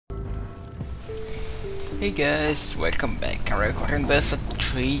Hey guys, welcome back. I'm recording this at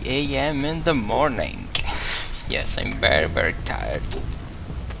 3 AM in the morning. Yes, I'm very tired.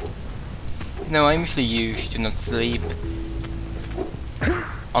 No, I'm usually used to not sleep.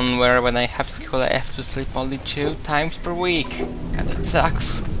 On where when I have school I have to sleep only 2 times per week. And that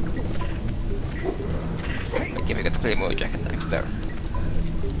sucks. Okay, we got to play more Jak and Daxter.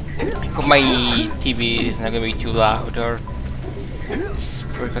 I hope my TV is not gonna be too loud or it's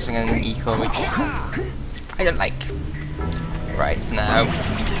focusing on an echo, which I don't like. Right now,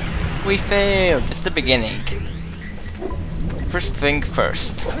 we failed. It's the beginning. First thing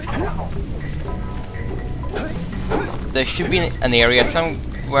first. There should be an area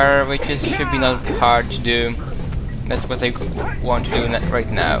somewhere which should be not hard to do. That's what I want to do right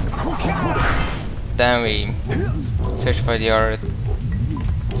now. Then we search for the other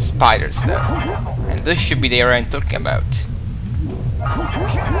spiders though. And this should be the area I'm talking about.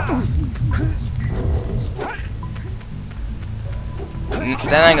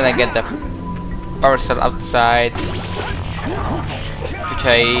 Then I'm gonna get the power cell outside, which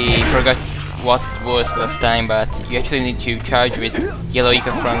I forgot what it was last time, but you actually need to charge with yellow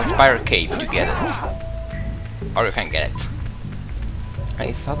eco from the spider cave to get it. Or you can get it.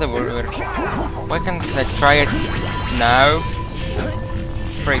 I thought they were... Why can't I try it now?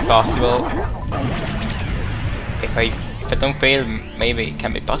 Very possible. If I don't fail, maybe it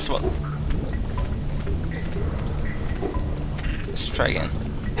can be possible. Let's try again.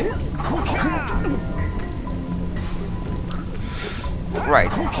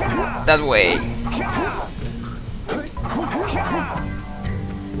 Right, that way.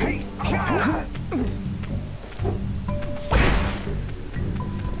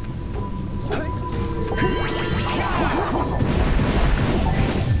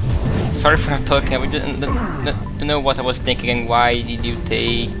 Sorry for not talking, I don't know what I was thinking. Why did you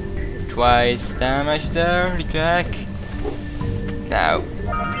take twice damage there, Jack? Now,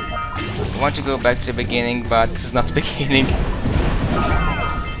 I want to go back to the beginning, but this is not the beginning.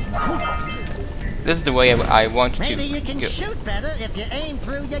 This is the way I want to go. Maybe you can shoot better if you aim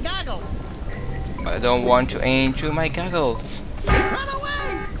through your goggles. But I don't want to aim through my goggles. Run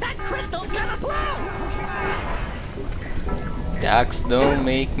away! That crystal's gonna blow! Ducks, don't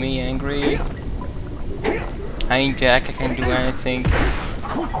make me angry. I ain't Jack, I can't do anything.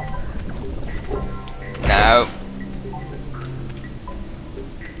 Now.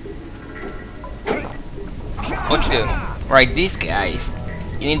 What you do? Right, these guys.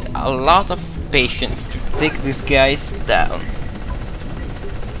 You need a lot of patience to take these guys down.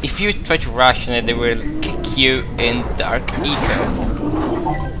 If you try to rush on it, they will kick you in dark eco.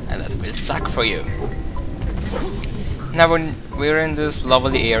 And that will suck for you. Now when we're in this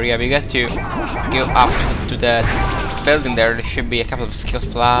lovely area, we got to go up to that building there. There should be a couple of skills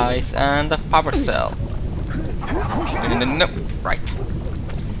flies and a power cell. No. Right.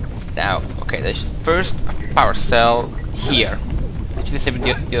 Now, okay, there's first a power cell here. Actually,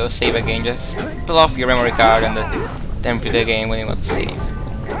 save again. Just pull off your memory card and then to the game when you want to save.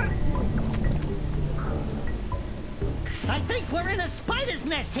 I think we're in a spider's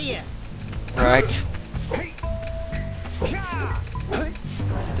nest here. Right.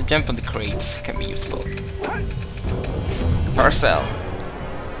 The jump on the crates can be useful. Power cell.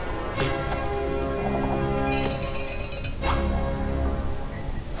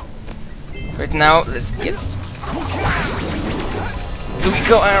 Right now, let's get. Do we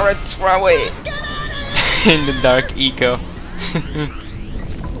go let's run away in the dark eco.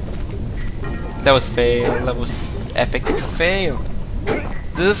 That was fail. That was epic fail.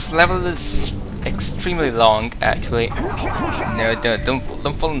 This level is extremely long, actually. No, don't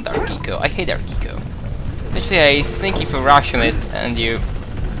fall in dark eco. I hate dark eco. Actually, I think if you rush on it and you,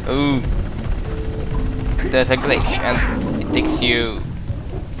 ooh, there's a glitch and it takes you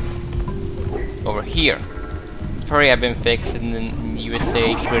over here. It's probably have been fixed in the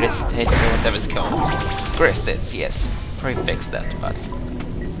USA Greatest Hits or whatever it's called. Greatest Hits, yes. Probably fixed that, but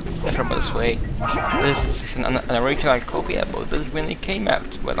from this way. This is an original copy I bought this when it came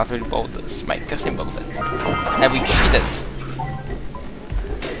out. Well, not really bought this, my cousin bought it. And we cheated.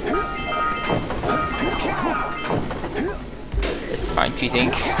 It's fine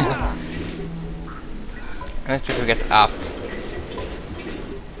cheating. Let's try to get up.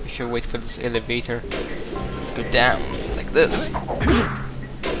 We should wait for this elevator to go down, like this.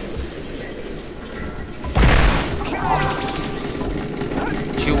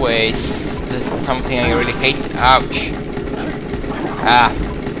 Two ways. This is something I really hate. Ouch. Ah,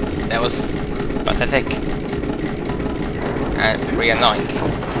 that was pathetic. And pretty annoying.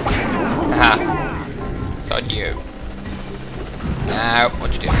 Aha. So you. Now,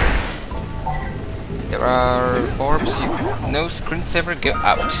 what you do? There are orbs. No screensaver, go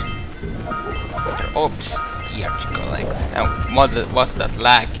out. There are orbs here to collect. Now, what's that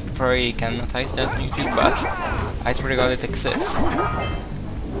lag? Probably cannot hide that on YouTube, but I swear to God it exists.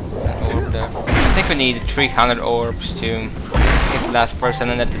 An orb there. I think we need 300 orbs to get the last person,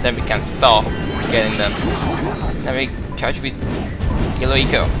 and then we can stop getting them. Then we charge with yellow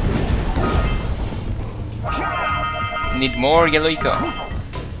eco. Need more yellow eco.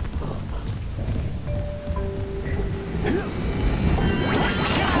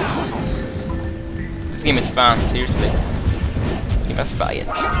 This game is fun, seriously. You must buy it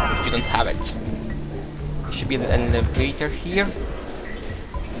if you don't have it. There should be an elevator here.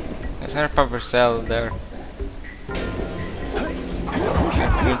 There's another power cell there.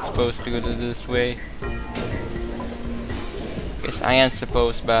 I'm not supposed to go this way. Guess I am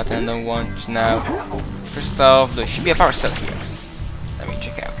supposed, but I don't want to now. First off, there should be a power cell here. Let me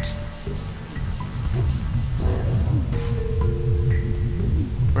check out.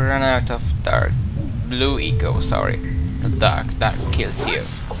 We ran out of dark blue eco, sorry. The dark kills you.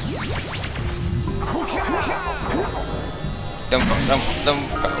 Don't fall.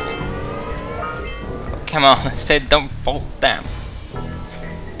 Come on, I said don't fall down.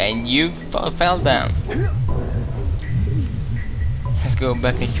 And you fell down. Let's go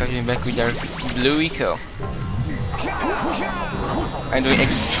back and charge it back with our blue eco. I'm doing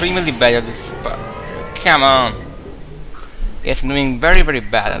extremely bad at this part. Come on. Yes, I'm doing very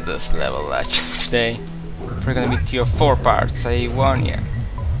bad at this level actually today. We're gonna be tier 4 parts, I warn ya.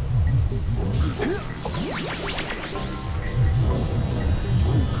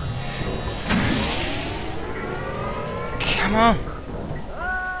 Come on.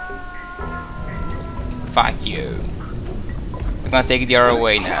 Fuck you. I'm gonna take the other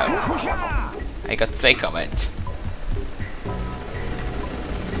way now. I got sick of it.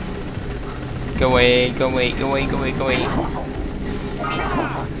 Go away, go away, go away, go away, go away.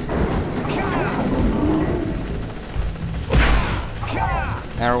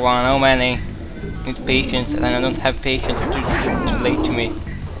 Another one, how many? Need patience, and I don't have patience, too late to me.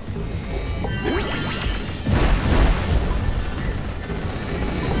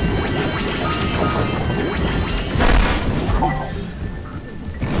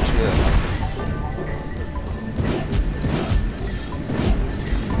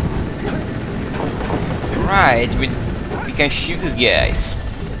 Right, we can shoot these guys.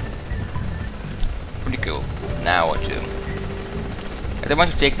 Pretty cool. Now what to do? I don't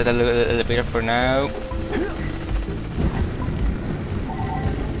want to take that elevator for now.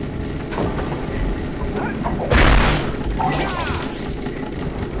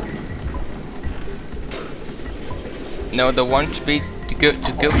 No, the one to be to go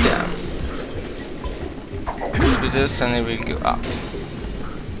down. Do this and it will go up.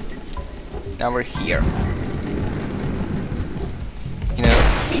 Now we're here. You know,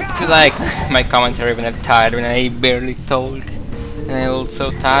 if you like my commentary when I'm tired, when I barely talk, and I'm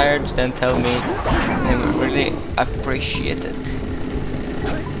also tired, then tell me. I would really appreciate it.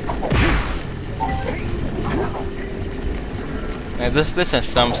 Now this has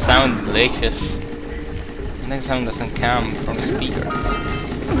some sound glitches. I think sound doesn't come from the speakers.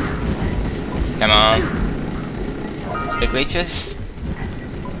 Come on. It's the glitches?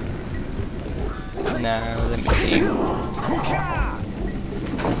 Now let me see.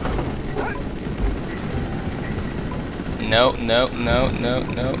 No.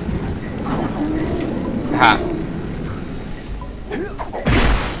 Ha.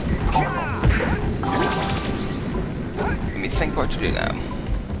 Let me think what to do now.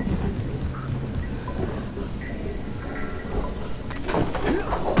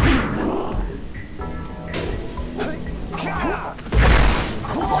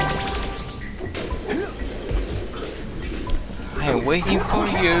 I'm waiting for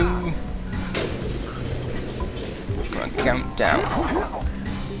you. Come on, come down.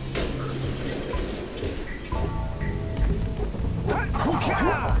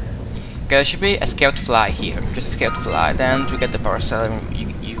 Okay, there should be a scout fly here. Just a scout fly. Then to get the power cell,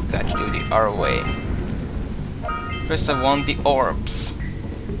 you got to do the other way. First I want the orbs.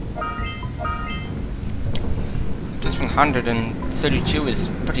 Just 132 is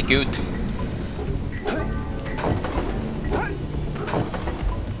pretty good.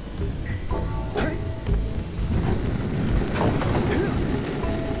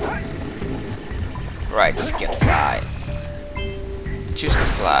 Right, scout fly. Two scout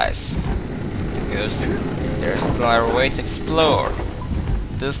flies. Because there's still another way to explore.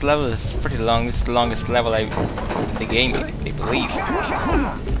 This level is pretty long. It's the longest level in the game, I believe.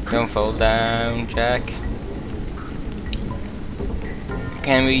 Don't fall down, Jak.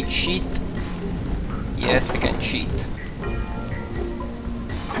 Can we cheat? Yes, we can cheat.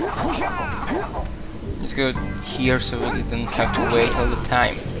 Let's go here so we don't have to wait all the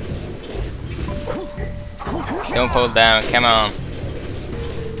time. Don't fall down, come on.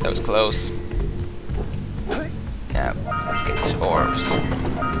 That was close. Now, let's get this horse.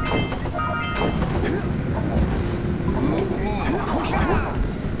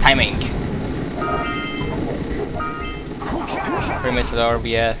 Timing. Primitive orb,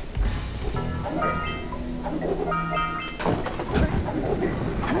 yeah.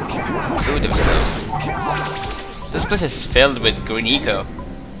 Ooh, that was close. This place is filled with green eco.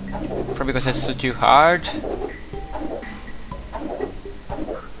 Probably because it's so too hard.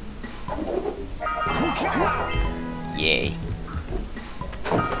 Yay.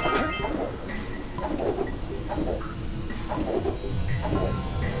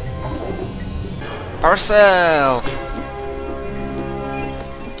 Parcel!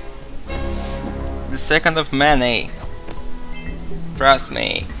 The second of many. Trust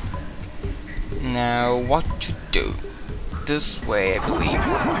me. Now, what to do? This way, I believe.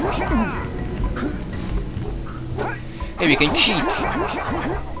 Hey, we can cheat.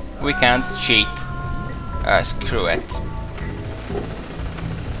 We can't cheat. Screw it.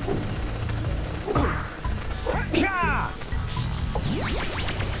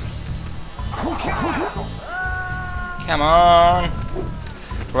 Come on!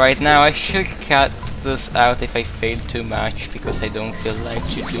 Right now I should cut this out if I fail too much, because I don't feel like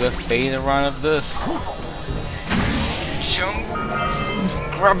to do a fail run of this. Jump!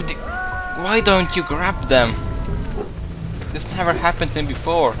 Grab the... Why don't you grab them? This never happened to me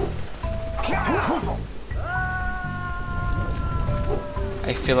before.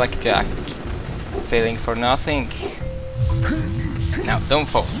 I feel like Jak, failing for nothing. Now, don't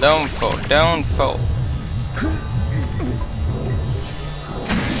fall, don't fall, don't fall.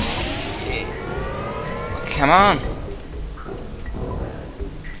 Come on!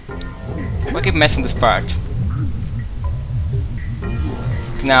 Why keep messing this part?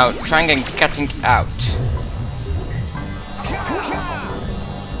 Now, trying and cutting out.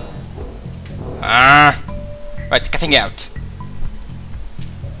 Right, cutting out.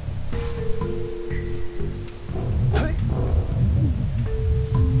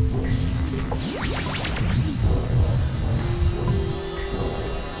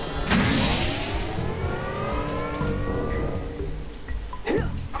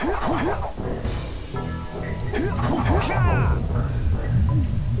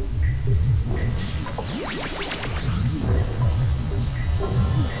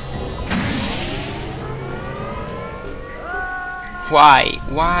 Why?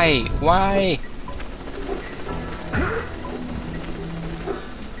 Why? Why?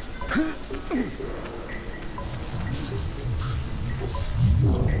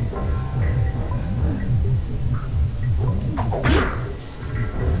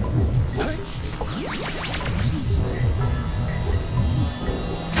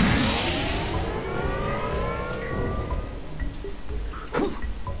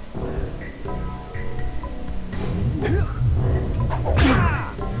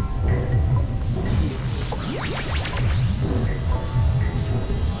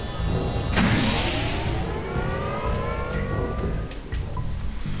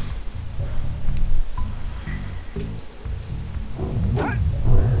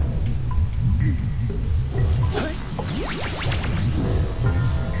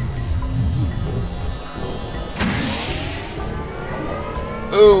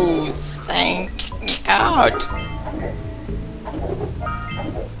 Oh, thank God!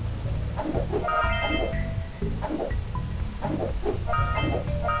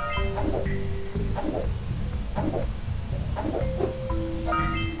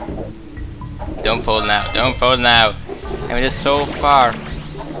 Don't fall now, don't fall now! I mean, it's so far.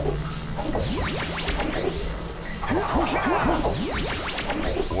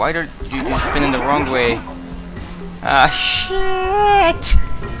 Why are you spinning the wrong way? Ah, shit!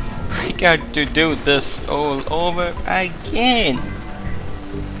 We got to do this all over again.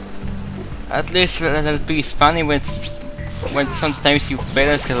 At least it'll be funny when sometimes you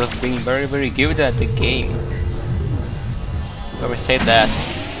fail instead of being very, very good at the game. Whoever said that?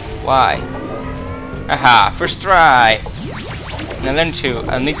 Why? Aha! First try. Now learn to.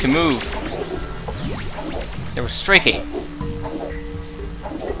 I'll need to move. They were streaky.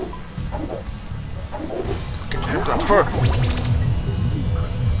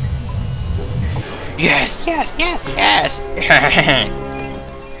 Yes, yes, yes, yes!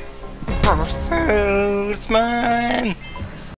 Brussels, man!